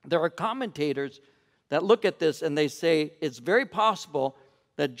 there are commentators that look at this and they say it's very possible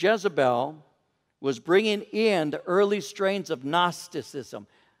that Jezebel was bringing in the early strains of Gnosticism.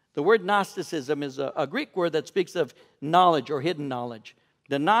 The word Gnosticism is a Greek word that speaks of knowledge or hidden knowledge.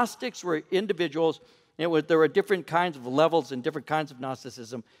 The Gnostics were individuals. There were different kinds of levels and different kinds of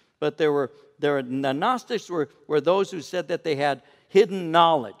Gnosticism. But the Gnostics were those who said that they had hidden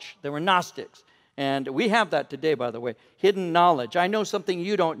knowledge. They were Gnostics. And we have that today, by the way, hidden knowledge. I know something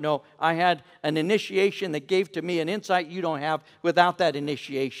you don't know. I had an initiation that gave to me an insight you don't have without that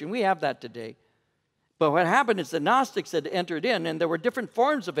initiation. We have that today. But what happened is the Gnostics had entered in, and there were different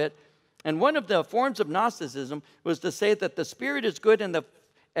forms of it. And one of the forms of Gnosticism was to say that the spirit is good and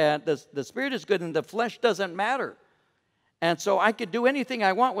the spirit is good and the flesh doesn't matter. And so I could do anything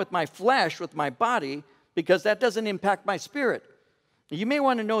I want with my flesh, with my body, because that doesn't impact my spirit. You may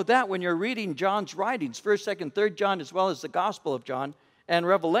want to know that when you're reading John's writings, 1st, 2nd, 3rd John, as well as the Gospel of John, and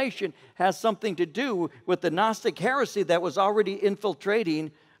Revelation has something to do with the Gnostic heresy that was already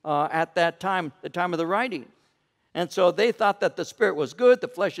infiltrating at that time, the time of the writing. And so they thought that the spirit was good, the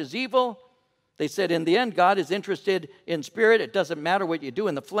flesh is evil. They said in the end, God is interested in spirit. It doesn't matter what you do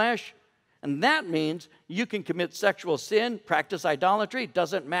in the flesh. And that means you can commit sexual sin, practice idolatry, it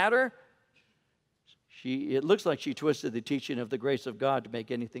doesn't matter. It looks like she twisted the teaching of the grace of God to make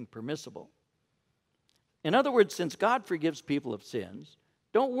anything permissible. In other words, since God forgives people of sins,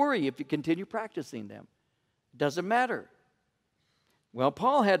 don't worry if you continue practicing them. It doesn't matter. Well,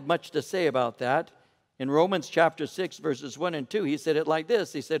 Paul had much to say about that. In Romans chapter 6, verses 1 and 2, he said it like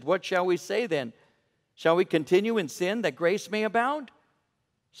this. He said, "What shall we say then? Shall we continue in sin that grace may abound?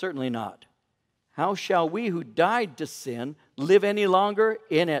 Certainly not. How shall we who died to sin live any longer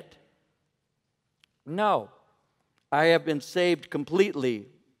in it? No. I have been saved completely,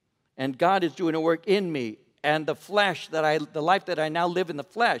 and God is doing a work in me, and the life that I now live in the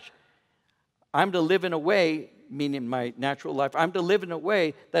flesh, I'm to live in a way, meaning my natural life, I'm to live in a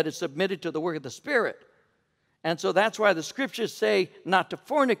way that is submitted to the work of the Spirit. And so that's why the Scriptures say not to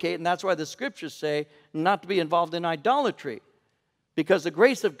fornicate, and that's why the Scriptures say not to be involved in idolatry. Because the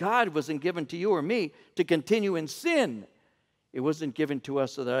grace of God wasn't given to you or me to continue in sin. It wasn't given to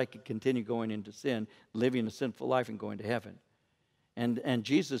us so that I could continue going into sin, living a sinful life and going to heaven. And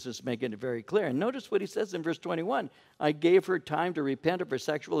Jesus is making it very clear. And notice what he says in verse 21. I gave her time to repent of her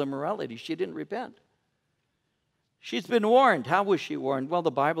sexual immorality. She didn't repent. She's been warned. How was she warned? Well,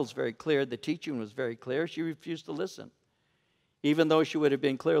 the Bible's very clear. The teaching was very clear. She refused to listen. Even though she would have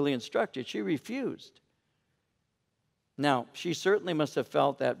been clearly instructed, she refused. Now, she certainly must have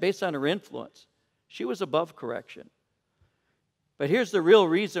felt that, based on her influence, she was above correction. But here's the real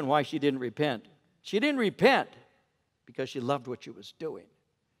reason why she didn't repent. She didn't repent because she loved what she was doing.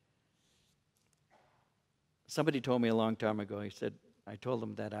 Somebody told me a long time ago, he said, I told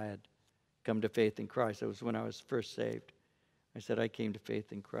him that I had come to faith in Christ. It was when I was first saved. I said, I came to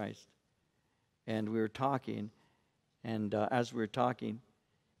faith in Christ. And we were talking, and as we were talking,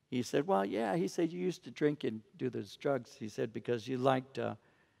 he said, well, yeah, he said, you used to drink and do those drugs, he said, because you liked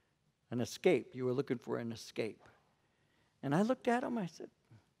an escape. You were looking for an escape. And I looked at him, I said,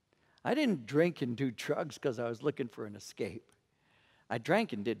 I didn't drink and do drugs because I was looking for an escape. I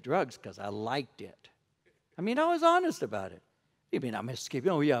drank and did drugs because I liked it. I mean, I was honest about it. You mean I'm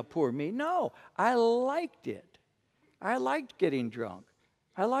escaping? Oh, yeah, poor me. No, I liked it. I liked getting drunk.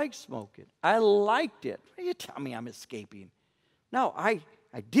 I liked smoking. I liked it. You tell me I'm escaping. No, I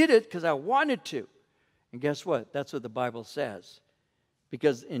did it because I wanted to. And guess what? That's what the Bible says.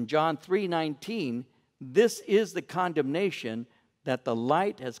 Because in John 3:19, this is the condemnation that the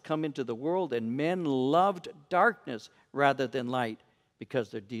light has come into the world and men loved darkness rather than light because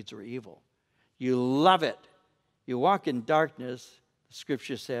their deeds were evil. You love it. You walk in darkness, the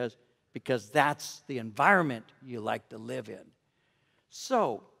Scripture says, because that's the environment you like to live in.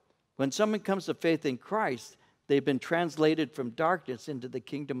 So, when someone comes to faith in Christ, they've been translated from darkness into the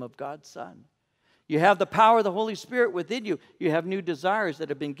kingdom of God's Son. You have the power of the Holy Spirit within you. You have new desires that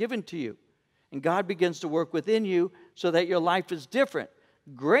have been given to you. And God begins to work within you so that your life is different.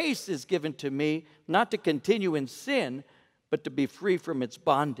 Grace is given to me not to continue in sin, but to be free from its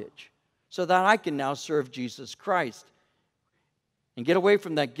bondage, so that I can now serve Jesus Christ and get away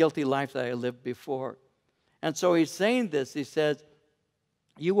from that guilty life that I lived before. And so he's saying this. He says,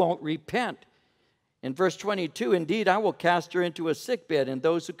 you won't repent. In verse 22, indeed, I will cast her into a sickbed, and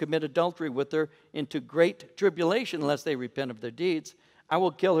those who commit adultery with her into great tribulation, unless they repent of their deeds. I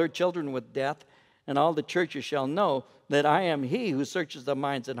will kill her children with death, and all the churches shall know that I am he who searches the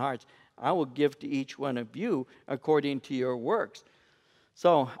minds and hearts. I will give to each one of you according to your works.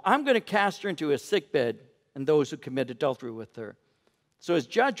 So I'm going to cast her into a sickbed, and those who commit adultery with her. So his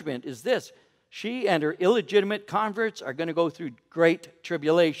judgment is this. She and her illegitimate converts are going to go through great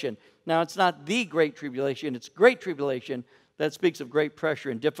tribulation. Now, it's not the great tribulation. It's great tribulation that speaks of great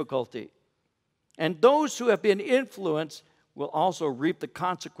pressure and difficulty. And those who have been influenced will also reap the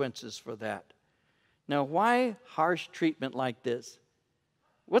consequences for that. Now, why harsh treatment like this?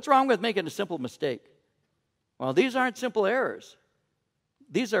 What's wrong with making a simple mistake? Well, these aren't simple errors.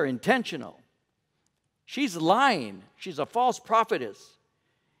 These are intentional. She's lying. She's a false prophetess.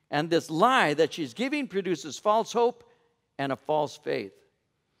 And this lie that she's giving produces false hope and a false faith.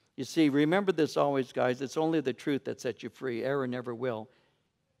 You see, remember this always, guys. It's only the truth that sets you free. Error never will.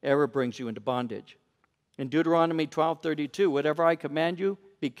 Error brings you into bondage. In Deuteronomy 12:32, whatever I command you,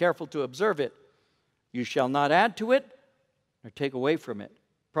 be careful to observe it. You shall not add to it or take away from it.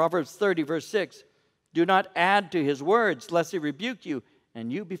 Proverbs 30, verse 6, do not add to his words, lest he rebuke you,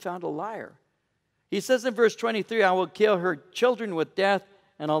 and you be found a liar. He says in verse 23, I will kill her children with death,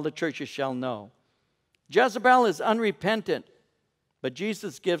 and all the churches shall know. Jezebel is unrepentant, but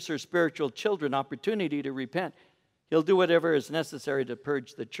Jesus gives her spiritual children opportunity to repent. He'll do whatever is necessary to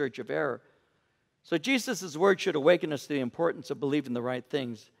purge the church of error. So Jesus' word should awaken us to the importance of believing the right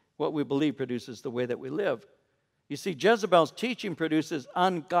things. What we believe produces the way that we live. You see, Jezebel's teaching produces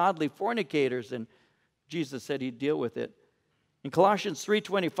ungodly fornicators, and Jesus said he'd deal with it. In Colossians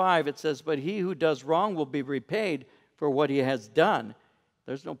 3:25, it says, "But he who does wrong will be repaid for what he has done."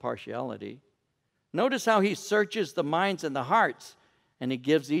 There's no partiality. Notice how he searches the minds and the hearts, and he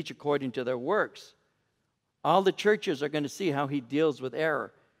gives each according to their works. All the churches are going to see how he deals with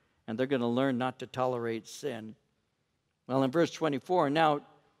error, and they're going to learn not to tolerate sin. Well, in verse 24, "Now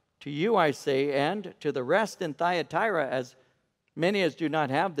to you I say, and to the rest in Thyatira, as many as do not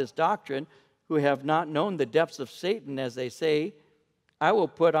have this doctrine, who have not known the depths of Satan, as they say, I will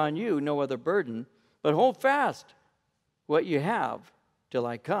put on you no other burden, but hold fast what you have till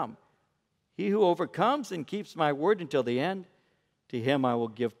I come. He who overcomes and keeps my word until the end, to him I will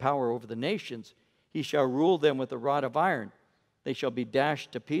give power over the nations. He shall rule them with a rod of iron. They shall be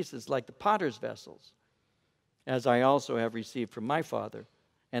dashed to pieces like the potter's vessels, as I also have received from my Father.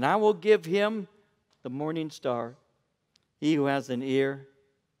 And I will give him the morning star. He who has an ear,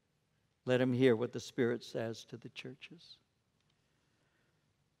 let him hear what the Spirit says to the churches."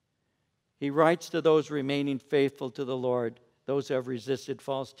 He writes to those remaining faithful to the Lord, those who have resisted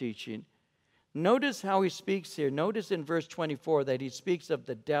false teaching. Notice how he speaks here. Notice in verse 24 that he speaks of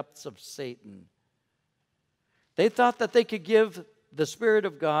the depths of Satan. They thought that they could give the Spirit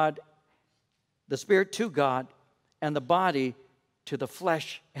of God, the Spirit to God, and the body to the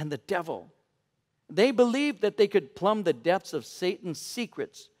flesh and the devil. They believed that they could plumb the depths of Satan's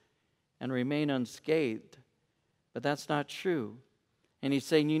secrets and remain unscathed. But that's not true. And he's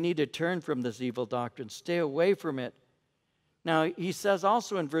saying you need to turn from this evil doctrine. Stay away from it. Now, he says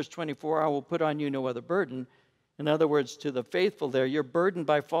also in verse 24, "I will put on you no other burden." In other words, to the faithful there, you're burdened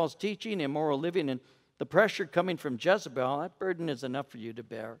by false teaching, immoral living, and the pressure coming from Jezebel. That burden is enough for you to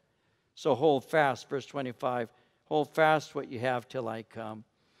bear. So hold fast, verse 25. Hold fast what you have till I come.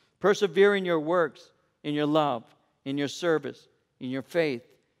 Persevere in your works, in your love, in your service, in your faith,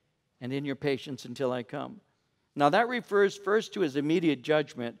 and in your patience until I come. Now that refers first to his immediate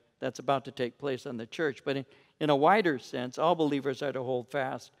judgment that's about to take place on the church. But in a wider sense, all believers are to hold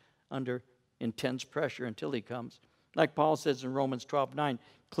fast under intense pressure until he comes. Like Paul says in Romans 12:9,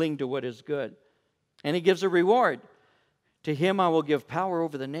 cling to what is good. And he gives a reward. To him I will give power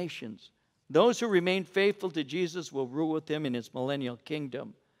over the nations. Those who remain faithful to Jesus will rule with him in his millennial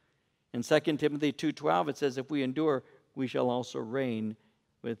kingdom. In 2 Timothy 2:12, it says, if we endure, we shall also reign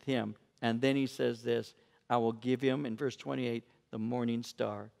with him. And then he says this, I will give him, in verse 28, the morning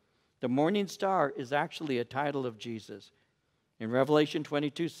star. The morning star is actually a title of Jesus. In Revelation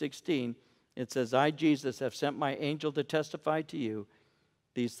 22:16, it says, I, Jesus, have sent my angel to testify to you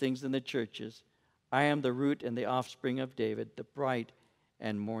these things in the churches. I am the root and the offspring of David, the bright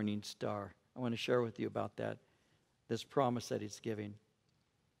and morning star. I want to share with you about that, this promise that he's giving.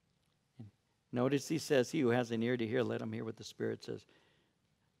 Notice he says, he who has an ear to hear, let him hear what the Spirit says.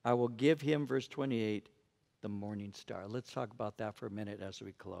 I will give him, verse 28, the morning star. Let's talk about that for a minute as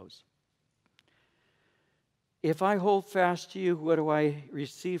we close. If I hold fast to you, what do I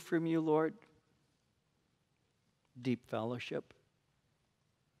receive from you, Lord? Deep fellowship.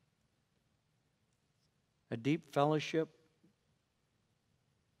 A deep fellowship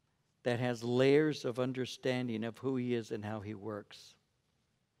that has layers of understanding of who he is and how he works.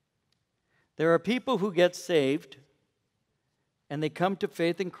 There are people who get saved and they come to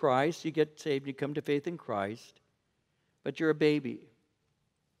faith in Christ. You get saved, you come to faith in Christ, but you're a baby.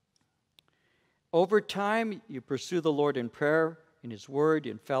 Over time, you pursue the Lord in prayer, in his word,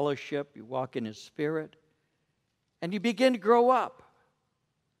 in fellowship. You walk in his Spirit, and you begin to grow up.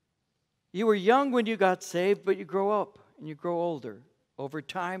 You were young when you got saved, but you grow up and you grow older. Over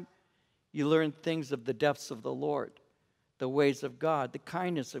time, you learn things of the depths of the Lord, the ways of God, the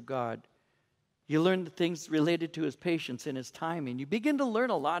kindness of God. You learn the things related to his patience and his timing. You begin to learn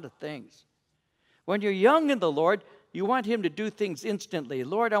a lot of things. When you're young in the Lord, you want him to do things instantly.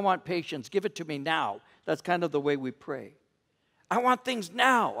 Lord, I want patience. Give it to me now. That's kind of the way we pray. I want things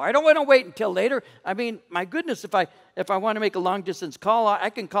now. I don't want to wait until later. I mean, my goodness, if I want to make a long-distance call, I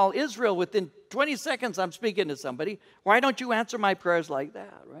can call Israel within 20 seconds I'm speaking to somebody. Why don't you answer my prayers like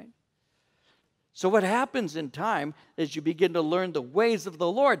that, right? So what happens in time is you begin to learn the ways of the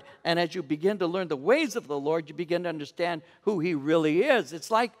Lord. And as you begin to learn the ways of the Lord, you begin to understand who he really is.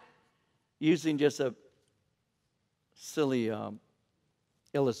 It's like using just a silly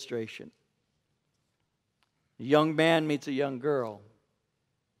illustration. A young man meets a young girl.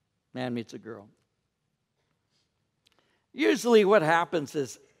 Man meets a girl. Usually what happens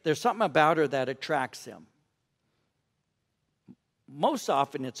is there's something about her that attracts him. Most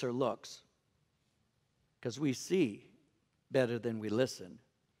often it's her looks, because we see better than we listen.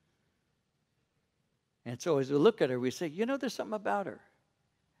 And so as we look at her, we say, you know, there's something about her.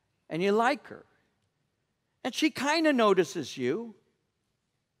 And you like her. And she kind of notices you,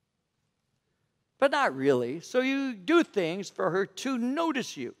 but not really. So you do things for her to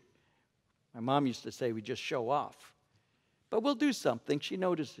notice you. My mom used to say we just show off. But we'll do something, she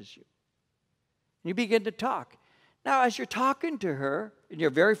notices you. And you begin to talk. Now, as you're talking to her in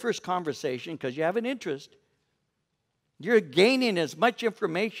your very first conversation, because you have an interest, you're gaining as much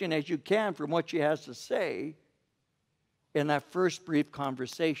information as you can from what she has to say in that first brief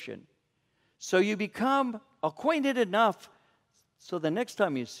conversation. So you become acquainted enough so the next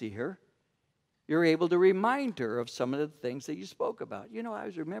time you see her, you're able to remind her of some of the things that you spoke about. You know, I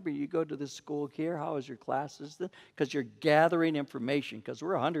always remember you go to this school here. How was your classes? Because you're gathering information, because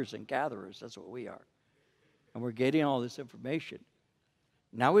we're hunters and gatherers. That's what we are. And we're getting all this information.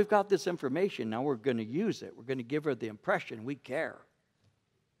 Now we've got this information. Now we're going to use it. We're going to give her the impression we care.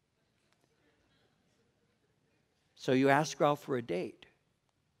 So you ask her out for a date.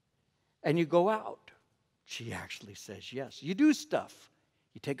 And you go out. She actually says yes. You do stuff.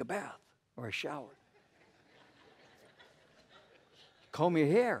 You take a bath or a shower. You comb your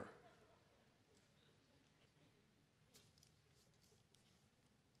hair.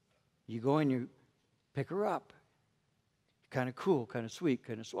 You go and you pick her up. Kind of cool, kind of sweet,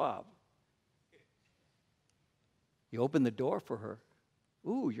 kind of suave. You open the door for her.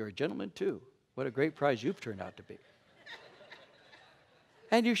 Ooh, you're a gentleman too. What a great prize you've turned out to be.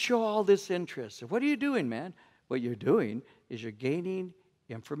 And you show all this interest. What are you doing, man? What you're doing is you're gaining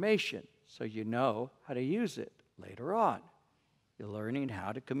information so you know how to use it later on. You're learning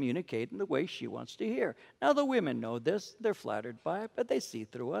how to communicate in the way she wants to hear. Now, the women know this. They're flattered by it, but they see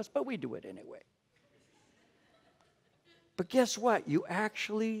through us, but we do it anyway. But guess what? You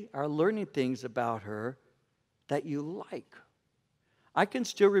actually are learning things about her that you like. I can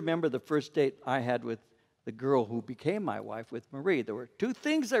still remember the first date I had with the girl who became my wife, with Marie. There were two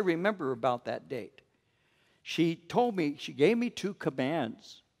things I remember about that date. She gave me two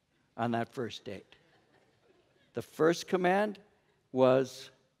commands on that first date. The first command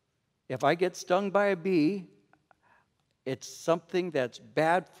was, if I get stung by a bee, it's something that's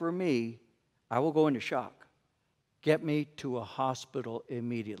bad for me, I will go into shock. Get me to a hospital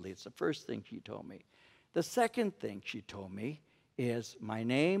immediately. It's the first thing she told me. The second thing she told me is, my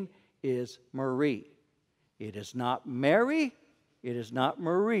name is Marie. It is not Mary. It is not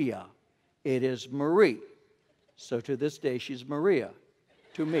Maria. It is Marie. So to this day, she's Maria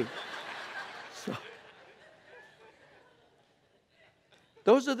to me. So,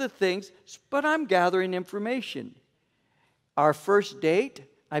 those are the things, but I'm gathering information. Our first date,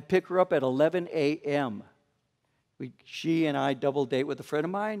 I pick her up at 11 a.m. She and I double date with a friend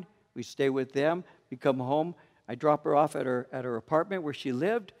of mine. We stay with them. We come home. I drop her off at her apartment where she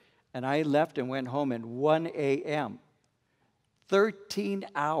lived, and I left and went home at 1 a.m. 13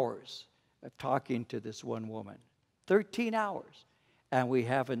 hours of talking to this one woman. 13 hours. And we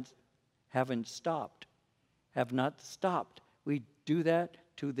haven't stopped. Have not stopped. We do that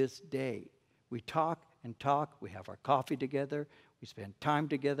to this day. We talk and talk. We have our coffee together. We spend time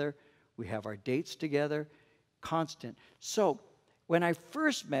together. We have our dates together. Constant. So when I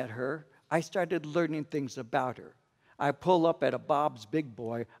first met her, I started learning things about her. I pull up at a Bob's Big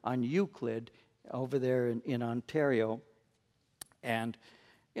Boy on Euclid over there in Ontario. And,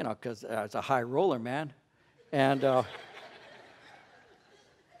 you know, because I was a high roller, man. And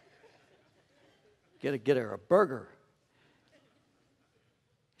get her a burger.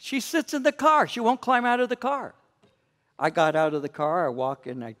 She sits in the car. She won't climb out of the car. I got out of the car. I walk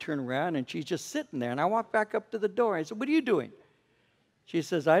and I turn around, and she's just sitting there. And I walk back up to the door. I said, what are you doing? She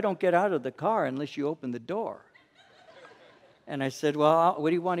says, I don't get out of the car unless you open the door. And I said, well, what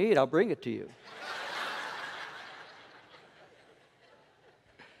do you want to eat? I'll bring it to you.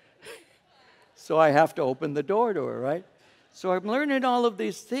 So I have to open the door to her, right? So I'm learning all of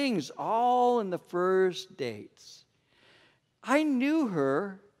these things, all in the first dates. I knew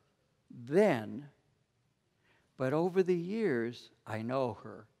her then, but over the years, I know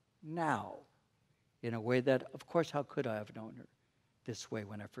her now in a way that, of course, how could I have known her this way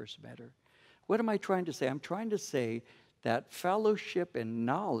when I first met her? What am I trying to say? I'm trying to say that fellowship and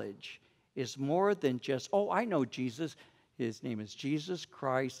knowledge is more than just, oh, I know Jesus. His name is Jesus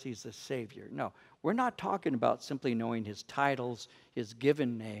Christ. He's the Savior. No, we're not talking about simply knowing his titles, his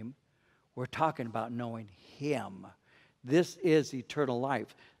given name. We're talking about knowing him. This is eternal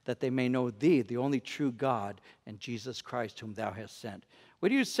life, that they may know thee, the only true God, and Jesus Christ, whom thou hast sent.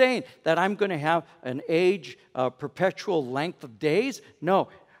 What are you saying? That I'm going to have an age, perpetual length of days? No,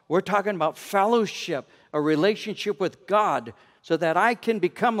 we're talking about fellowship, a relationship with God, so that I can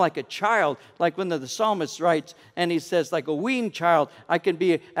become like a child, like when the psalmist writes, and he says, like a weaned child, I can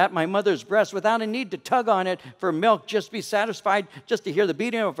be at my mother's breast without a need to tug on it for milk, just be satisfied just to hear the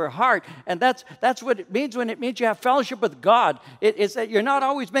beating of her heart. And that's what it means when it means you have fellowship with God. It's that you're not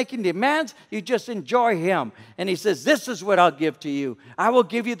always making demands, you just enjoy Him. And He says, this is what I'll give to you. I will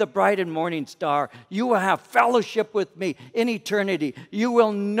give you the bright and morning star. You will have fellowship with me in eternity. You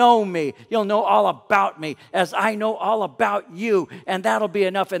will know me. You'll know all about me as I know all about you. And that'll be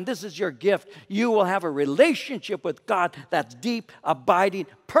enough. And this is your gift. You will have a relationship with God that's deep, abiding,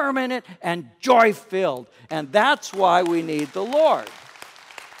 permanent, and joy-filled. And that's why we need the Lord.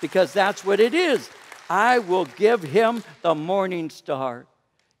 Because that's what it is. I will give him the morning star.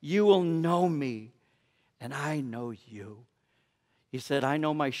 You will know me, and I know you. He said, I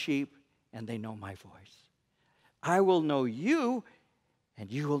know my sheep, and they know my voice. I will know you,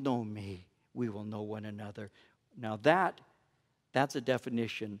 and you will know me. We will know one another. Now that's a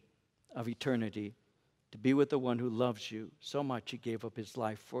definition of eternity. To be with the one who loves you so much he gave up his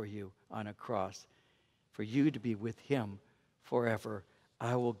life for you on a cross. For you to be with him forever,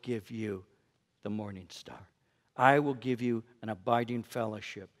 I will give you the morning star. I will give you an abiding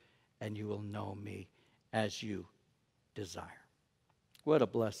fellowship, and you will know me as you desire. What a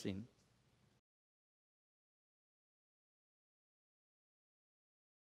blessing.